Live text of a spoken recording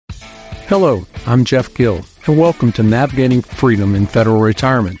Hello, I'm Jeff Gill, and welcome to Navigating Freedom in Federal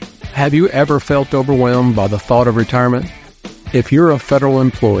Retirement. Have you ever felt overwhelmed by the thought of retirement? If you're a federal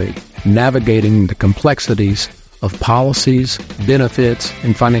employee, navigating the complexities of policies, benefits,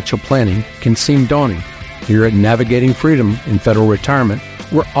 and financial planning can seem daunting. Here at Navigating Freedom in Federal Retirement,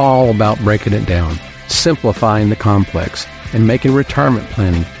 we're all about breaking it down, simplifying the complex, and making retirement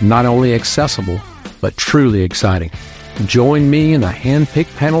planning not only accessible, but truly exciting. Join me and a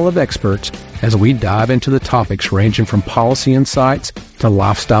hand-picked panel of experts as we dive into the topics ranging from policy insights to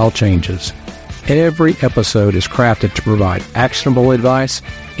lifestyle changes. Every episode is crafted to provide actionable advice,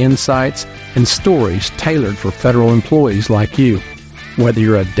 insights, and stories tailored for federal employees like you. Whether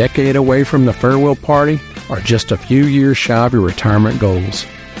you're a decade away from the farewell party or just a few years shy of your retirement goals,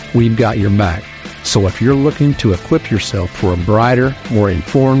 we've got your back. So if you're looking to equip yourself for a brighter, more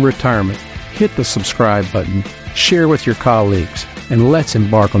informed retirement, hit the subscribe button, share with your colleagues, and let's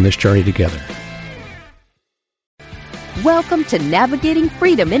embark on this journey together. Welcome to Navigating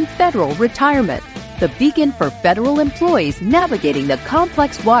Freedom in Federal Retirement, the beacon for federal employees navigating the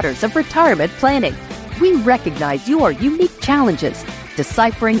complex waters of retirement planning. We recognize your unique challenges,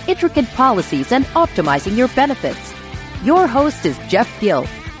 deciphering intricate policies and optimizing your benefits. Your host is Jeff Gill,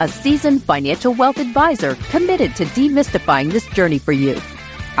 a seasoned financial wealth advisor committed to demystifying this journey for you.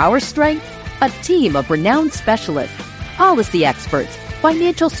 Our strength? A team of renowned specialists, policy experts,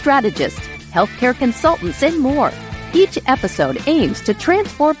 financial strategists, healthcare consultants, and more. Each episode aims to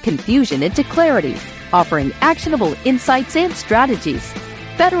transform confusion into clarity, offering actionable insights and strategies.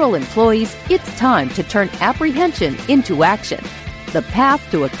 Federal employees, it's time to turn apprehension into action. The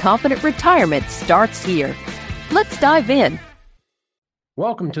path to a confident retirement starts here. Let's dive in.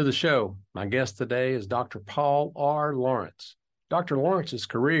 Welcome to the show. My guest today is Dr. Paul R. Lawrence. Dr. Lawrence's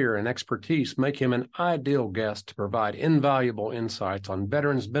career and expertise make him an ideal guest to provide invaluable insights on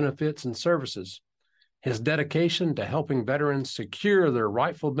veterans' benefits and services. His dedication to helping veterans secure their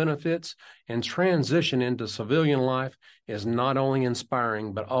rightful benefits and transition into civilian life is not only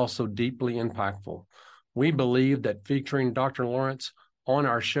inspiring, but also deeply impactful. We believe that featuring Dr. Lawrence on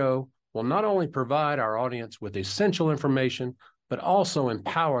our show will not only provide our audience with essential information, but also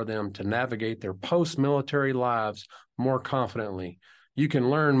empower them to navigate their post-military lives more confidently. You can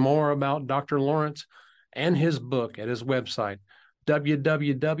learn more about Dr. Lawrence and his book at his website,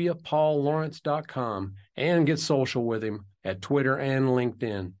 www.paullawrence.com, and get social with him at Twitter and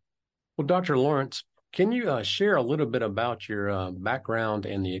LinkedIn. Well, Dr. Lawrence, can you share a little bit about your background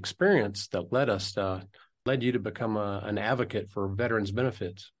and the experience that led you to become an advocate for veterans'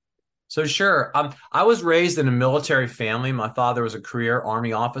 benefits? So sure. I was raised in a military family. My father was a career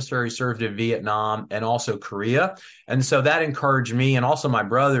Army officer. He served in Vietnam and also Korea. And so that encouraged me and also my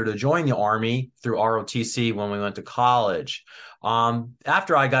brother to join the Army through ROTC when we went to college.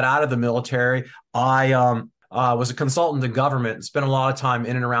 After I got out of the military, I was a consultant to government and spent a lot of time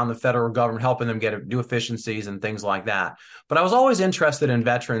in and around the federal government, helping them do efficiencies and things like that. But I was always interested in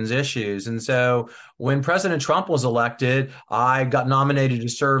veterans issues. And so when President Trump was elected, I got nominated to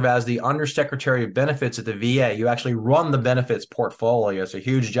serve as the Undersecretary of Benefits at the VA. You actually run the benefits portfolio. It's a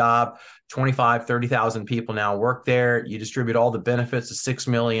huge job. 30,000 people now work there. You distribute all the benefits to 6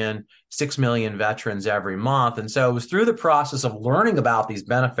 million veterans every month. And so it was through the process of learning about these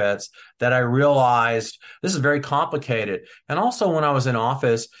benefits that I realized this is very complicated. And also when I was in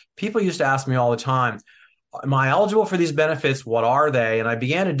office, people used to ask me all the time, am I eligible for these benefits? What are they? And I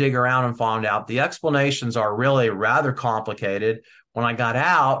began to dig around and found out the explanations are really rather complicated. When I got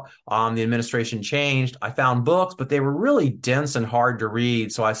out, the administration changed. I found books, but they were really dense and hard to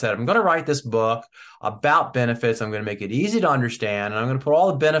read. So I said, I'm going to write this book about benefits. I'm going to make it easy to understand. And I'm going to put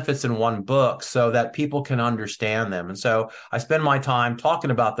all the benefits in one book so that people can understand them. And so I spend my time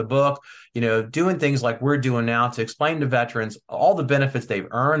talking about the book, doing things like we're doing now to explain to veterans all the benefits they've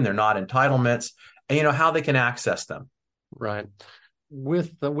earned. They're not entitlements, and how they can access them. Right.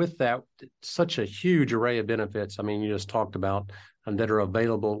 With that, such a huge array of benefits, you just talked about that are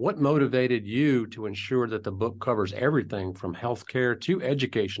available. What motivated you to ensure that the book covers everything from healthcare to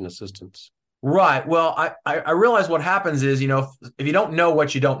education assistance? Right. Well, I realize what happens is, if you don't know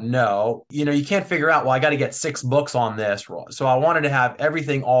what you don't know, you can't figure out, well, I got to get 6 books on this. So I wanted to have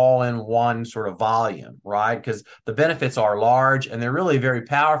everything all in one sort of volume, right? Because the benefits are large and they're really very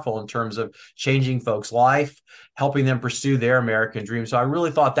powerful in terms of changing folks' life, helping them pursue their American dream. So I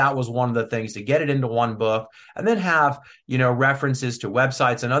really thought that was one of the things, to get it into one book and then have, references to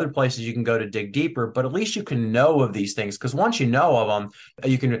websites and other places you can go to dig deeper, but at least you can know of these things. Because once you know of them,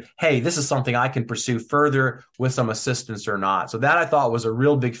 you can, hey, this is something I can pursue further with some assistance or not. So that I thought was a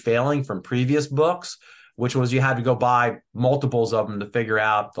real big failing from previous books, which was you had to go buy multiples of them to figure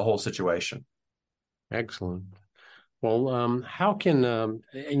out the whole situation. Excellent. Well, how can,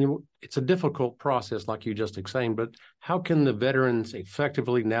 it's a difficult process, like you just explained, but how can the veterans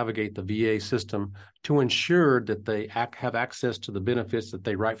effectively navigate the VA system to ensure that they have access to the benefits that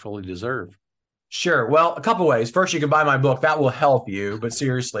they rightfully deserve? Sure. Well, a couple ways. First, you can buy my book. That will help you. But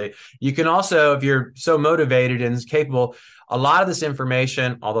seriously, you can also, if you're so motivated and capable, a lot of this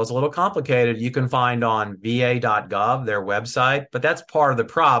information, although it's a little complicated, you can find on va.gov, their website. But that's part of the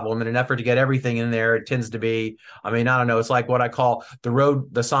problem. In an effort to get everything in there, it tends to be, I don't know, it's like what I call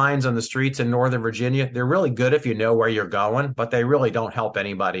the signs on the streets in Northern Virginia. They're really good if you know where you're going, but they really don't help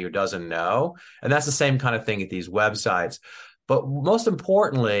anybody who doesn't know. And that's the same kind of thing at these websites. But most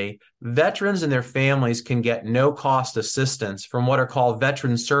importantly, veterans and their families can get no-cost assistance from what are called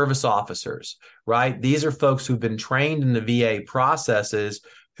veteran service officers, right? These are folks who've been trained in the VA processes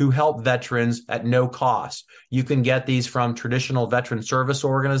who help veterans at no cost. You can get these from traditional veteran service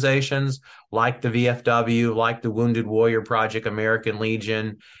organizations like the VFW, like the Wounded Warrior Project, American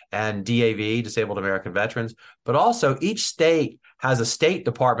Legion, and DAV, Disabled American Veterans. But also each state has a state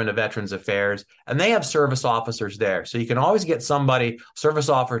Department of Veterans Affairs, and they have service officers there. So you can always get somebody, service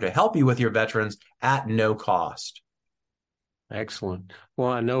officer, to help you with your veterans at no cost. Excellent. Well,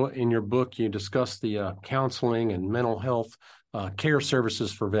 I know in your book you discuss the counseling and mental health care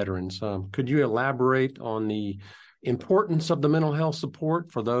services for veterans. Could you elaborate on the importance of the mental health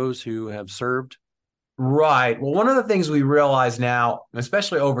support for those who have served? Right. Well, one of the things we realize now,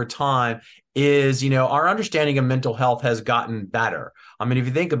 especially over time, is, our understanding of mental health has gotten better. If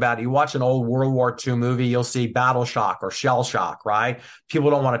you think about it, you watch an old World War II movie, you'll see battle shock or shell shock, right? People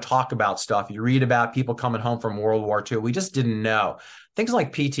don't want to talk about stuff. You read about people coming home from World War II. We just didn't know. Things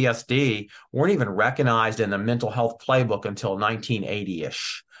like PTSD weren't even recognized in the mental health playbook until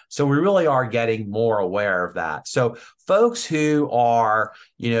 1980-ish. So we really are getting more aware of that. So folks who are,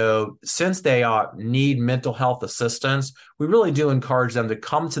 since they need mental health assistance, we really do encourage them to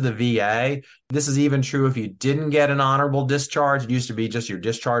come to the VA. This is even true if you didn't get an honorable discharge. It used to be just your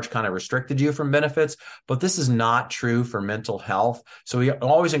discharge kind of restricted you from benefits, but this is not true for mental health. So we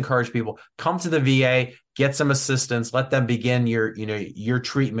always encourage people, come to the VA, get some assistance, let them begin your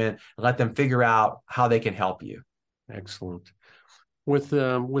treatment, and let them figure out how they can help you. Excellent. With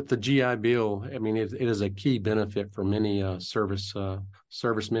the GI Bill, it is a key benefit for many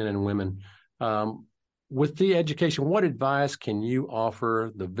servicemen and women. With the education, what advice can you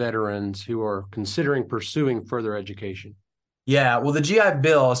offer the veterans who are considering pursuing further education? Yeah, well, the GI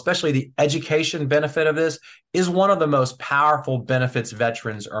Bill, especially the education benefit of this, is one of the most powerful benefits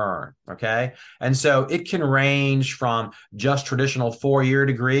veterans earn, okay? And so it can range from just traditional 4-year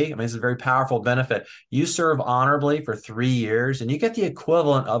degree. It's a very powerful benefit. You serve honorably for 3 years, and you get the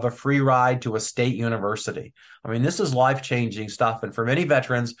equivalent of a free ride to a state university. This is life-changing stuff. And for many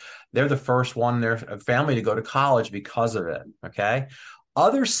veterans, they're the first one in their family to go to college because of it, okay?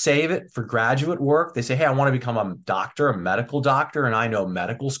 Others save it for graduate work. They say, hey, I want to become a doctor, a medical doctor, and I know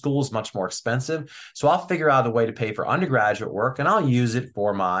medical school is much more expensive. So I'll figure out a way to pay for undergraduate work, and I'll use it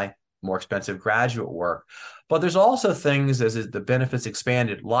for my more expensive graduate work. But there's also things as the benefits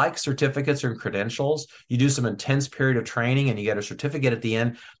expanded, like certificates and credentials. You do some intense period of training and you get a certificate at the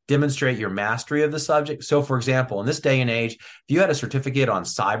end, demonstrate your mastery of the subject. So for example, in this day and age, if you had a certificate on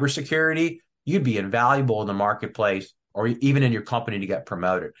cybersecurity, you'd be invaluable in the marketplace or even in your company to get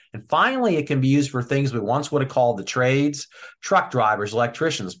promoted. And finally, it can be used for things we once would have called the trades, truck drivers,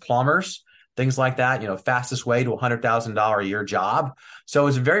 electricians, plumbers, things like that, fastest way to a $100,000 a year job. So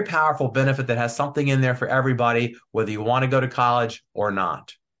it's a very powerful benefit that has something in there for everybody, whether you want to go to college or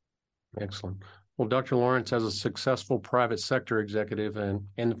not. Excellent. Well, Dr. Lawrence, as a successful private sector executive and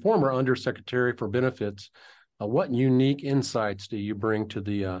the former Undersecretary for Benefits, what unique insights do you bring to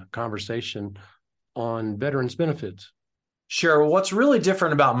the conversation on veterans benefits? Sure. Well, what's really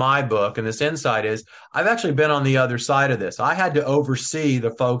different about my book and this insight is I've actually been on the other side of this. I had to oversee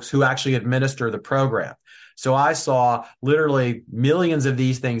the folks who actually administer the program. So I saw literally millions of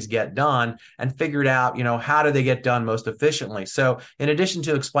these things get done and figured out, how do they get done most efficiently? So in addition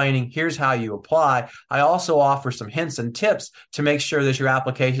to explaining, here's how you apply, I also offer some hints and tips to make sure that your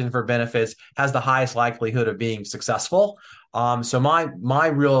application for benefits has the highest likelihood of being successful. So my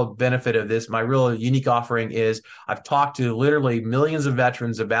real benefit of this, my real unique offering is I've talked to literally millions of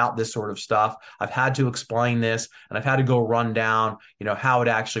veterans about this sort of stuff. I've had to explain this, and I've had to go run down, how it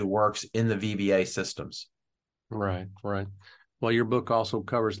actually works in the VBA systems. Right. Well, your book also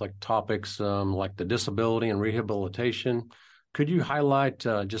covers topics like the disability and rehabilitation. Could you highlight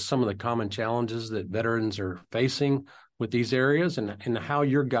just some of the common challenges that veterans are facing with these areas and how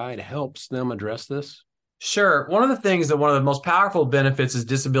your guide helps them address this? Sure. One of the most powerful benefits is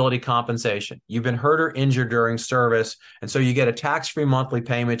disability compensation. You've been hurt or injured during service, and so you get a tax-free monthly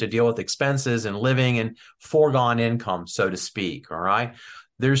payment to deal with expenses and living and foregone income, so to speak. All right.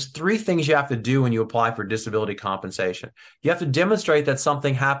 There's three things you have to do when you apply for disability compensation. You have to demonstrate that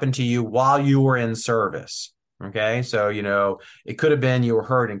something happened to you while you were in service. Okay. So, it could have been you were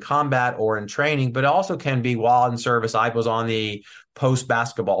hurt in combat or in training, but it also can be while in service. I was on the post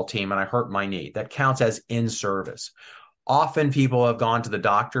basketball team and I hurt my knee. That counts as in service. Often people have gone to the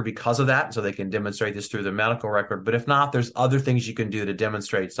doctor because of that, so they can demonstrate this through the medical record. But if not, there's other things you can do to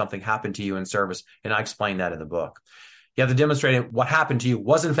demonstrate something happened to you in service. And I explain that in the book. You have to demonstrate what happened to you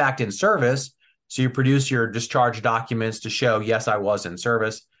was in fact in service. So you produce your discharge documents to show, yes, I was in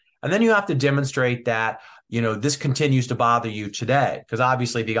service. And then you have to demonstrate that, this continues to bother you today, because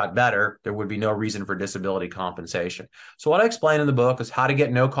obviously if you got better, there would be no reason for disability compensation. So what I explain in the book is how to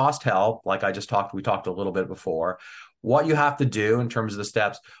get no cost help. Like we talked a little bit before, what you have to do in terms of the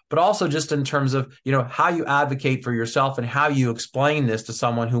steps, but also just in terms of, how you advocate for yourself and how you explain this to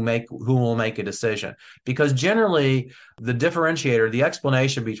someone who will make a decision. Because generally the differentiator, the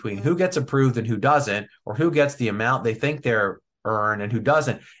explanation between who gets approved and who doesn't, or who gets the amount they think they're earned and who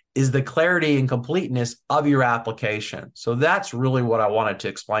doesn't, is the clarity and completeness of your application. So that's really what I wanted to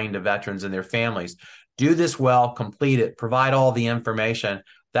explain to veterans and their families. Do this well, complete it, provide all the information.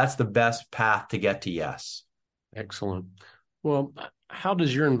 That's the best path to get to yes. Excellent. Well, how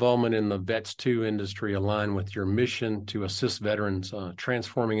does your involvement in the Vets 2 industry align with your mission to assist veterans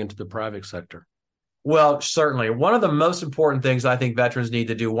transforming into the private sector? Well, certainly. One of the most important things I think veterans need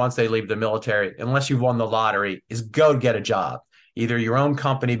to do once they leave the military, unless you've won the lottery, is go get a job. Either your own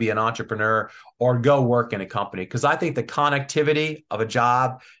company, be an entrepreneur, or go work in a company. Because I think the connectivity of a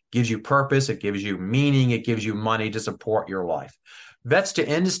job gives you purpose, it gives you meaning, it gives you money to support your life. Vets to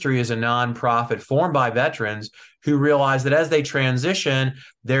Industry is a nonprofit formed by veterans who realize that as they transition,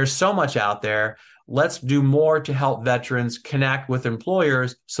 there's so much out there. Let's do more to help veterans connect with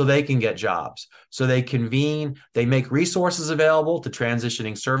employers so they can get jobs. So they convene, they make resources available to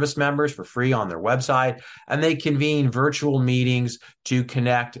transitioning service members for free on their website, and they convene virtual meetings to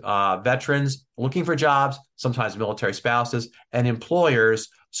connect veterans looking for jobs, sometimes military spouses, and employers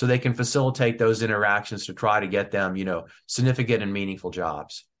so they can facilitate those interactions to try to get them, significant and meaningful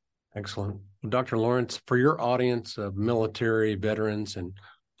jobs. Excellent. Dr. Lawrence, for your audience of military veterans and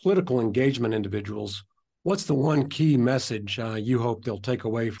political engagement individuals, what's the one key message you hope they'll take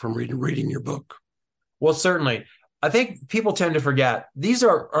away from reading your book? Well, certainly. I think people tend to forget these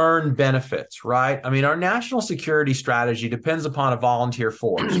are earned benefits, right? I mean, our national security strategy depends upon a volunteer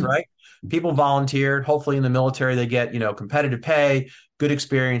force, right? People volunteered. Hopefully in the military, they get, competitive pay, good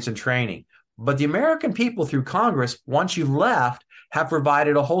experience and training. But the American people through Congress, once you've left, have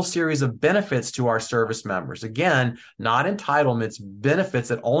provided a whole series of benefits to our service members. Again, not entitlements, benefits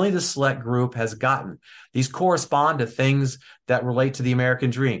that only the select group has gotten. These correspond to things that relate to the American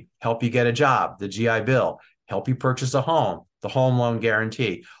dream. Help you get a job, the GI Bill, help you purchase a home, the home loan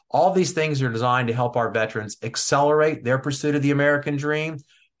guarantee. All these things are designed to help our veterans accelerate their pursuit of the American dream.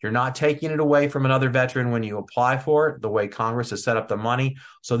 You're not taking it away from another veteran when you apply for it, the way Congress has set up the money.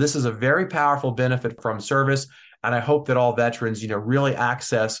 So this is a very powerful benefit from service. And I hope that all veterans, really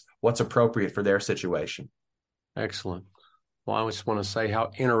access what's appropriate for their situation. Excellent. Well, I just want to say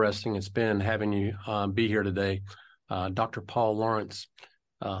how interesting it's been having you be here today. Dr. Paul Lawrence,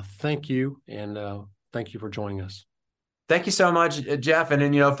 thank you. And thank you for joining us. Thank you so much, Jeff. And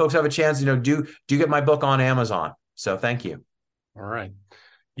then, if folks have a chance, do get my book on Amazon. So thank you. All right.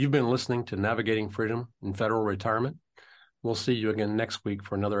 You've been listening to Navigating Freedom in Federal Retirement. We'll see you again next week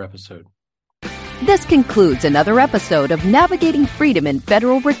for another episode. This concludes another episode of Navigating Freedom in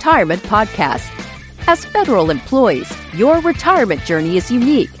Federal Retirement podcast. As federal employees, your retirement journey is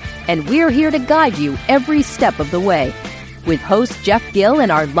unique, and we're here to guide you every step of the way. With host Jeff Gill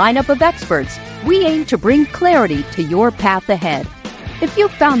and our lineup of experts, we aim to bring clarity to your path ahead. If you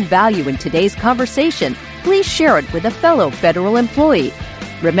found value in today's conversation, please share it with a fellow federal employee.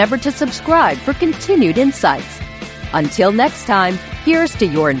 Remember to subscribe for continued insights. Until next time, here's to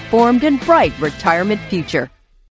your informed and bright retirement future.